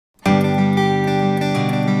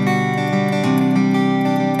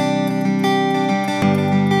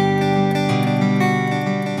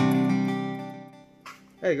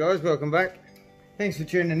guys, welcome back. Thanks for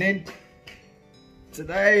tuning in.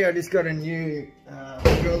 Today I just got a new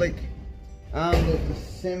hydraulic arm lock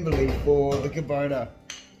assembly for the kubota,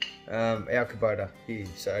 our kubota here.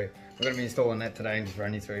 So I'm going to be installing that today and just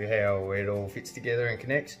run you through how it all fits together and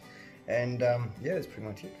connects. And yeah, that's pretty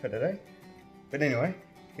much it for today. But anyway,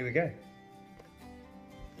 here we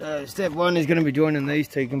go. Step one is going to be joining these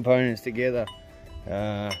two components together.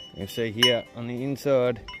 You'll see here on the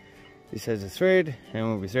inside, this has a thread, and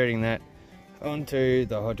we'll be threading that onto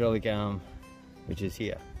the hydraulic arm, which is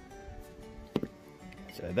here.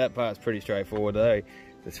 So that part's pretty straightforward though.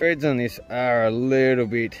 The threads on this are a little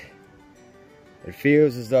bit, it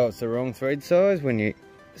feels as though it's the wrong thread size when you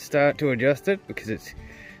start to adjust it because it's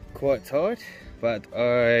quite tight, but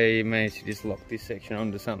I managed to just lock this section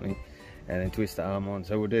onto something and then twist the arm on,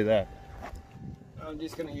 so we'll do that. I'm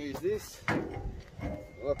just going to use this,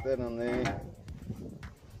 lock that on there,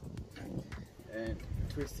 and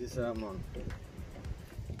twist this arm on.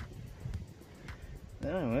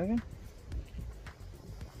 That ain't working.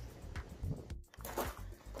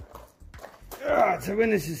 Alright, so when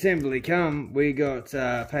this assembly come, we got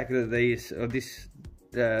a packet of these, or these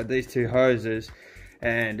two hoses,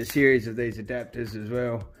 and a series of these adapters as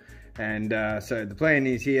well. And so the plan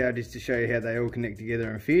is here just to show you how they all connect together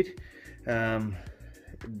and fit.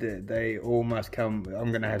 They all must come. I'm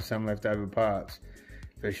going to have some leftover parts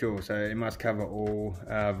for sure, so it must cover all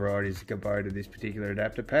varieties of kubota, this particular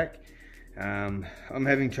adapter pack. I'm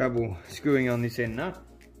having trouble screwing on this end nut,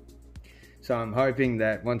 so I'm hoping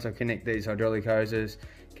that once I connect these hydraulic hoses,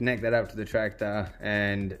 connect that up to the tractor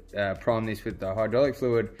and prime this with the hydraulic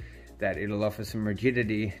fluid, that it'll offer some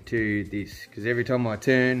rigidity to this, because every time I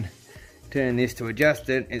turn this to adjust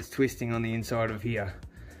it, it's twisting on the inside of here.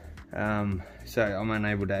 So I'm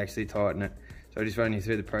unable to actually tighten it. So I'll just run you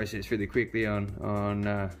through the process really quickly on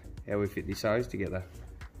how we fit this hose together.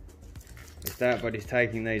 We'll start by just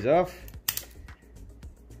taking these off.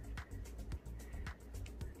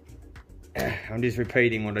 I'm just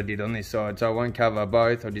repeating what I did on this side, so I won't cover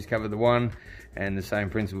both, I'll just cover the one, and the same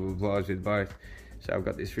principle applies with both. So I've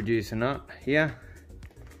got this reducer nut here.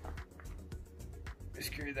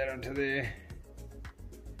 Screw that onto there.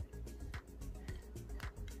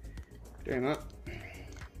 Do them up.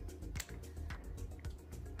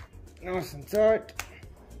 Nice and tight,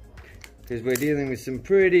 because we're dealing with some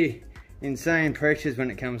pretty insane pressures when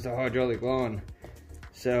it comes to hydraulic line.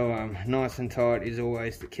 So nice and tight is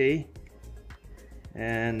always the key.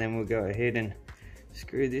 And then we'll go ahead and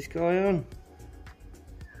screw this guy on.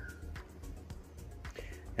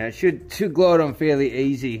 Now it should glide on fairly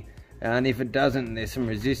easy, and if it doesn't, there's some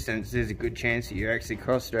resistance, there's a good chance that you're actually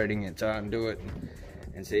cross-threading it, so undo it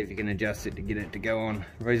and see if you can adjust it to get it to go on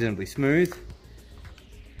reasonably smooth,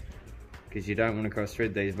 because you don't want to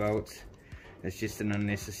cross-thread these bolts. It's just an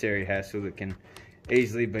unnecessary hassle that can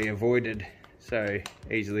easily be avoided, so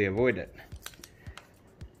easily avoid it.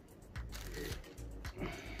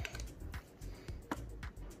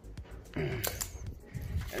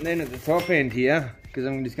 And then at the top end here, because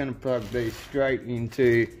I'm just going to plug these straight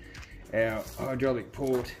into our hydraulic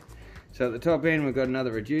port. So at the top end we've got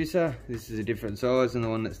another reducer. This is a different size than the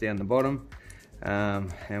one that's down the bottom,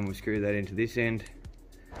 and we'll screw that into this end.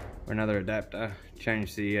 Or another adapter.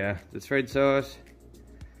 Change the thread size.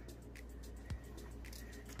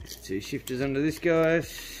 Just two shifters under this,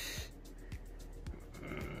 guys.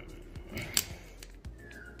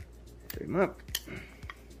 Put them up.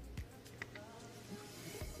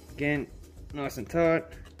 Again, nice and tight.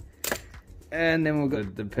 And then we've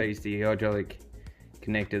got the piece, the hydraulic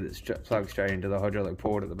connector that's plugged straight into the hydraulic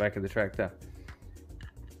port at the back of the tractor.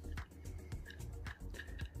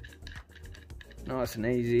 Nice and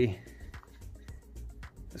easy.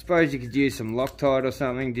 I suppose you could use some Loctite or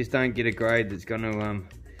something, just don't get a grade that's going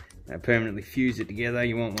to permanently fuse it together.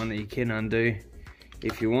 You want one that you can undo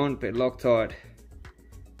if you want, but Loctite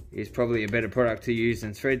is probably a better product to use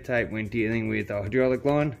than thread tape when dealing with a hydraulic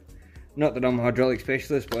line. Not that I'm a hydraulic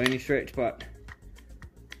specialist by any stretch, but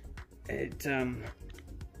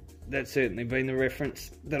that's certainly been the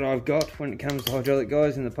reference that I've got when it comes to hydraulic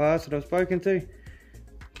guys in the past that I've spoken to.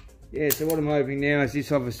 Yeah, so what I'm hoping now is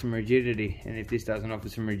this offers some rigidity, and if this doesn't offer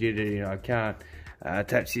some rigidity, I can't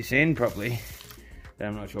attach this end properly. But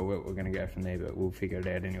I'm not sure where we're going to go from there, but we'll figure it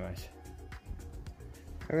out anyways.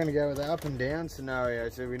 We're going to go with the up and down scenario,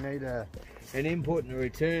 so we need an input and a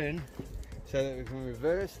return so that we can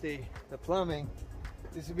reverse the plumbing.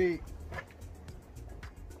 This will be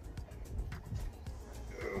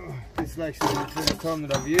this is actually the first time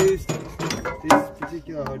that I've used this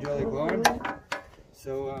particular hydraulic line,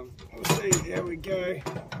 so we'll see how we go,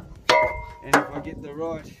 and if I get the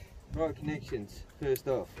right right connections first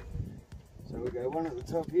off. So we'll go one at the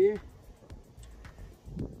top here.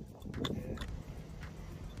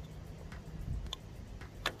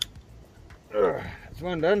 That's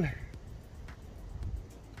one done.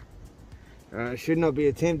 I should not be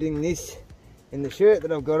attempting this in the shirt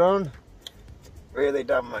that I've got on. Really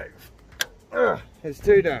dumb move. There's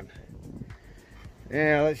two done.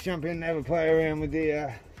 Now let's jump in and have a play around with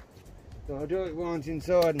the hydraulic lines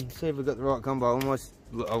inside and see if we've got the right combo.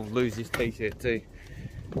 I'll lose this t-shirt too.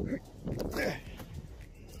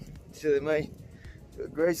 Silly me.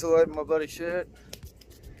 Got grease all over my bloody shirt.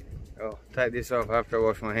 I'll take this off after I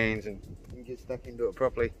wash my hands and get stuck into it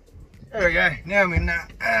properly. There we go. Now I'm in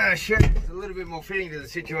shirt. It's a little bit more fitting to the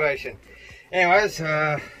situation. Anyways,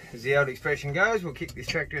 as the old expression goes, we'll kick this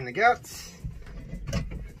tractor in the guts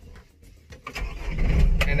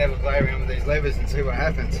and have a play around with these levers and see what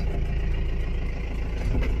happens.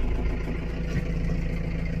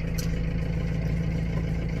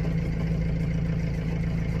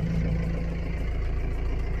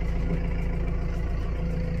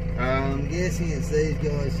 I'm guessing it's these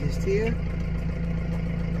guys just here.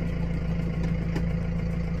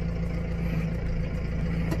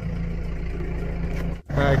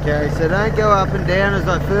 Okay, so don't go up and down as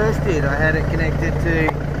I first did. I had it connected to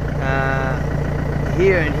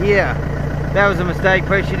here and here. That was a mistake.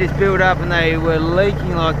 Pressure just built up and they were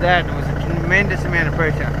leaking like that. It was a tremendous amount of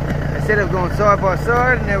pressure. Instead of going side by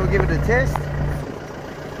side, and now we'll give it a test.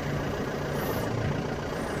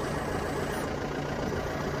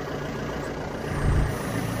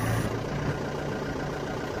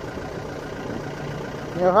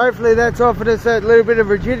 Now hopefully that's offered us that little bit of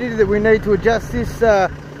rigidity that we need to adjust this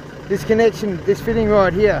this connection, this fitting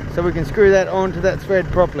right here, so we can screw that onto that thread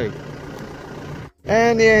properly.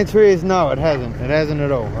 And the answer is no, it hasn't. It hasn't at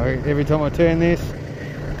all. Every time I turn this,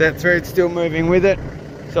 that thread's still moving with it,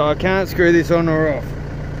 so I can't screw this on or off.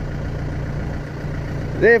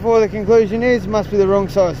 Therefore the conclusion is, it must be the wrong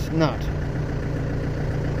size nut.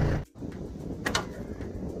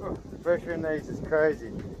 Oh, the pressure in these is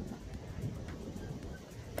crazy.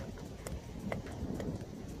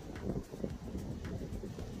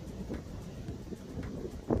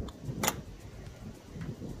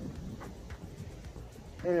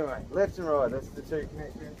 Anyway, left and right, that's the two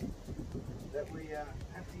connections that we have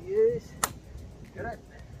to use. Got it?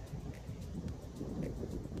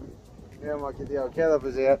 Now I might get the old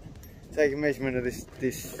calipers out, take a measurement of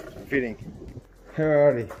this fitting.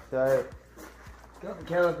 Alrighty, so got the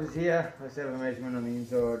calipers here. Let's have a measurement on the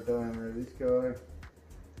inside diameter of this guy.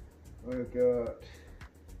 We've got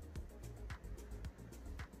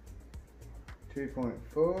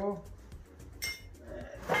 2.4.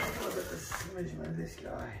 Look at this measurement of this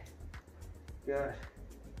guy. Got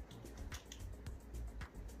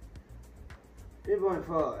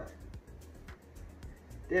 2.5.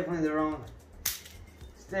 Definitely the wrong.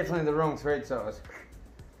 It's definitely the wrong thread size.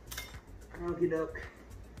 Okie doke.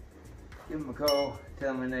 Give them a call.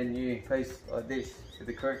 Tell them we need a new piece like this with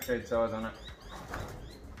the correct thread size on it.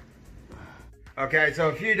 Okay, so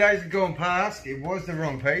a few days had gone past. It was the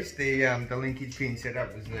wrong piece. The linkage pin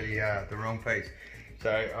setup was the wrong piece. So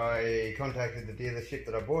I contacted the dealership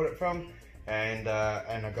that I bought it from, and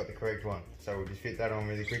I got the correct one. So we'll just fit that on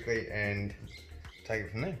really quickly and take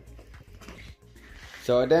it from there.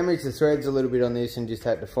 So I damaged the threads a little bit on this and just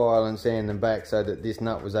had to file and sand them back so that this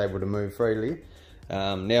nut was able to move freely.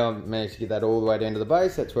 Now I've managed to get that all the way down to the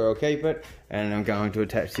base. That's where I'll keep it, and I'm going to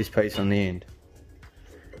attach this piece on the end.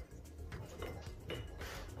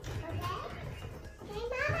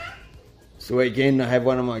 It's the weekend. I have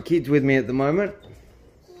one of my kids with me at the moment.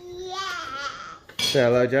 Say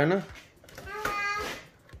hello, Jonah. Hello.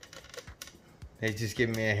 He's just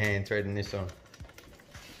giving me a hand threading this on.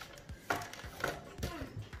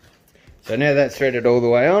 So now that's threaded all the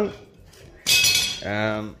way on,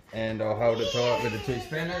 and I'll hold it tight with the two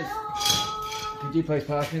spanners. Could you please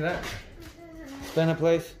pass me that spanner,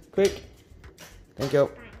 please? Quick. Thank you.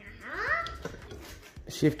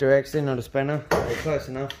 Shifter actually, not a spanner. Okay, close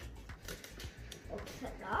enough.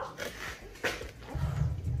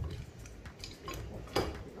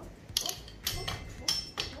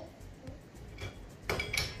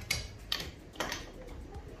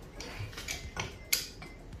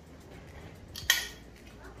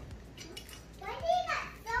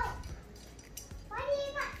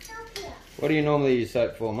 What do you normally use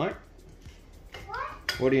soap for, mate? What?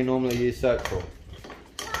 What do you normally use soap for?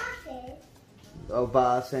 Baths. Oh,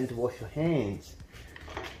 baths and to wash your hands.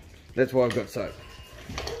 That's why I've got soap.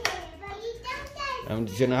 I'm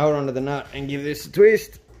just going to hold onto the nut and give this a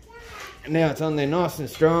twist. And now it's on there nice and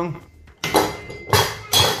strong.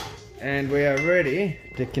 and we are ready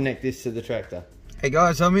to connect this to the tractor. Hey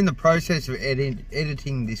guys, I'm in the process of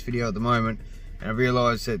editing this video at the moment, and I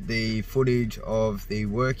realised that the footage of the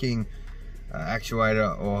working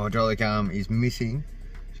actuator or hydraulic arm is missing,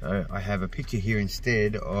 so I have a picture here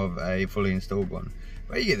instead of a fully installed one.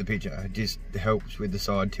 But you get the picture. It just helps with the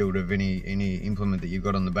side tilt of any implement that you've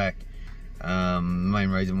got on the back. The main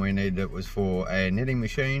reason we needed it was for a netting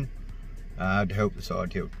machine to help the side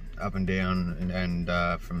tilt up and down and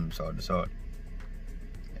from side to side.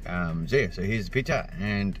 So yeah, so here's the picture,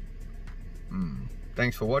 and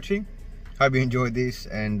thanks for watching. Hope you enjoyed this,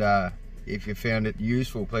 and if you found it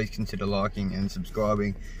useful, please consider liking and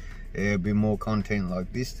subscribing. There'll be more content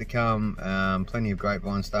like this to come, plenty of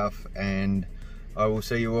grapevine stuff, and I will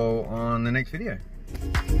see you all on the next video.